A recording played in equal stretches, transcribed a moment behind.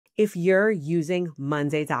If you're using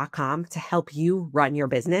Monday.com to help you run your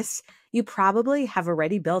business, you probably have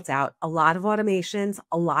already built out a lot of automations,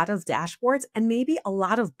 a lot of dashboards, and maybe a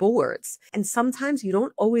lot of boards. And sometimes you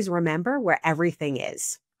don't always remember where everything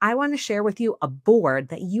is. I want to share with you a board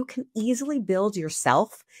that you can easily build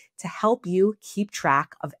yourself to help you keep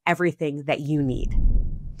track of everything that you need.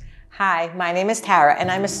 Hi, my name is Tara, and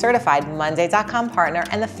I'm a certified Monday.com partner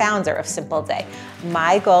and the founder of Simpleday.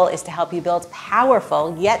 My goal is to help you build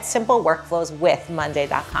powerful yet simple workflows with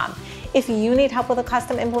Monday.com. If you need help with a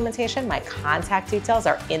custom implementation, my contact details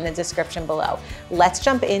are in the description below. Let's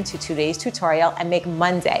jump into today's tutorial and make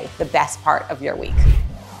Monday the best part of your week.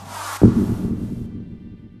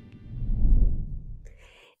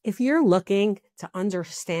 If you're looking to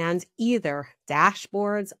understand either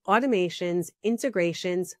dashboards, automations,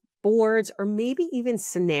 integrations, boards, or maybe even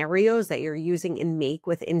scenarios that you're using in Make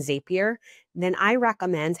within Zapier, then I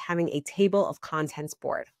recommend having a table of contents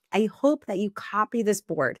board. I hope that you copy this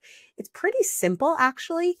board. It's pretty simple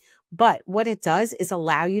actually, but what it does is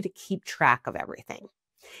allow you to keep track of everything.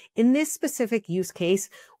 In this specific use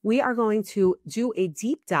case, we are going to do a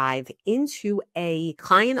deep dive into a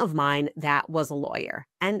client of mine that was a lawyer,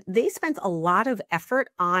 and they spent a lot of effort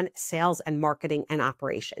on sales and marketing and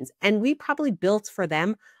operations. And we probably built for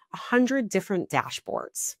them 100 different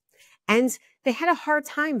dashboards, and they had a hard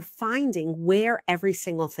time finding where every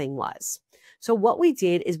single thing was. So what we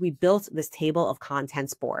did is we built this table of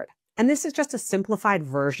contents board, and this is just a simplified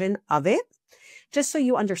version of it, just so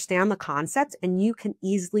you understand the concept and you can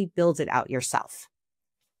easily build it out yourself.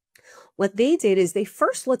 What they did is they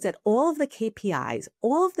first looked at all of the KPIs,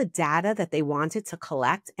 all of the data that they wanted to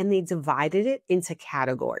collect, and they divided it into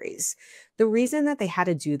categories. The reason that they had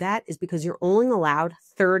to do that is because you're only allowed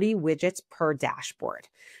 30 widgets per dashboard.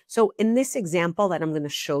 So in this example that I'm going to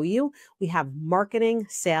show you, we have marketing,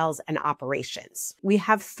 sales, and operations. We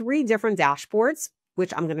have 3 different dashboards,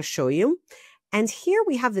 which I'm going to show you. And here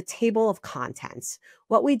we have the table of contents.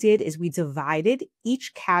 What we did is we divided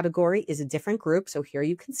each category is a different group. So here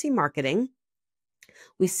you can see marketing.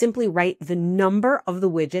 We simply write the number of the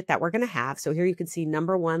widget that we're going to have. So here you can see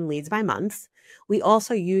number 1 leads by month. We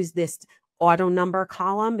also use this auto number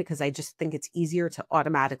column because I just think it's easier to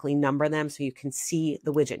automatically number them so you can see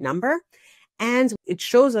the widget number. And it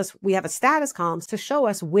shows us, we have a status column to show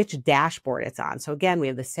us which dashboard it's on. So again, we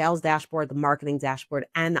have the sales dashboard, the marketing dashboard,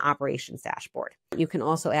 and the operations dashboard. You can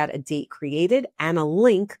also add a date created and a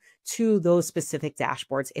link to those specific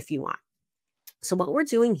dashboards if you want. So what we're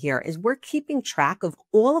doing here is we're keeping track of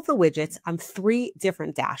all of the widgets on 3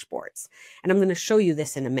 different dashboards. And I'm going to show you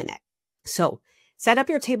this in a minute. So set up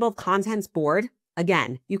your table of contents board.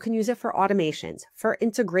 Again, you can use it for automations, for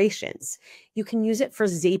integrations. You can use it for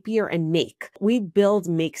Zapier and Make. We build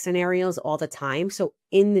Make scenarios all the time. So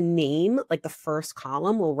in the name, like the first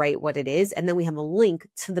column, we'll write what it is. And then we have a link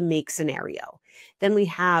to the Make scenario. Then we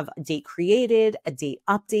have a date created, a date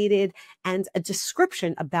updated, and a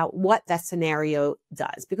description about what that scenario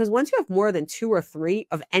does. Because once you have more than 2 or 3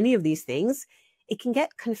 of any of these things, it can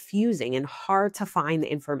get confusing and hard to find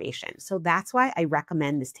the information. So that's why I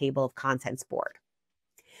recommend this table of contents board.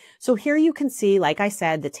 So here you can see, like I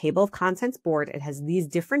said, the table of contents board. It has these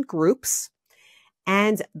different groups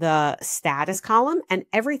and the status column, and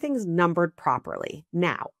everything's numbered properly.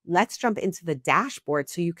 Now, let's jump into the dashboard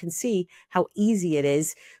so you can see how easy it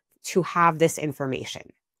is to have this information.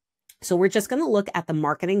 So we're just going to look at the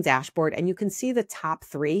marketing dashboard, and you can see the top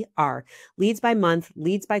 3 are leads by month,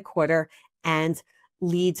 leads by quarter, and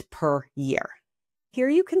leads per year. Here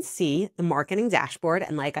you can see the marketing dashboard.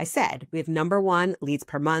 And like I said, we have number 1, leads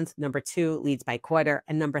per month, number 2, leads by quarter,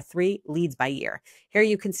 and number 3, leads by year. Here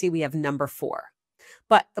you can see we have number 4.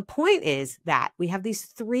 But the point is that we have these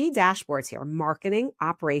 3 dashboards here, marketing,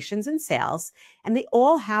 operations, and sales, and they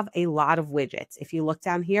all have a lot of widgets. If you look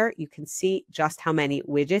down here, you can see just how many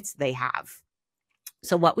widgets they have.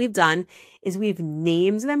 So what we've done is we've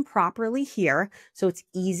named them properly here. So it's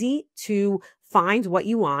easy to find what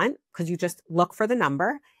you want because you just look for the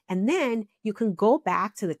number. And then you can go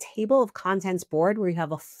back to the table of contents board where you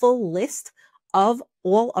have a full list of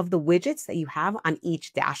all of the widgets that you have on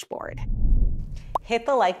each dashboard. Hit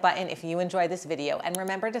the like button if you enjoyed this video, and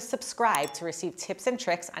remember to subscribe to receive tips and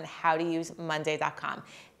tricks on how to use Monday.com.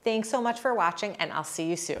 Thanks so much for watching, and I'll see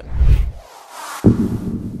you soon.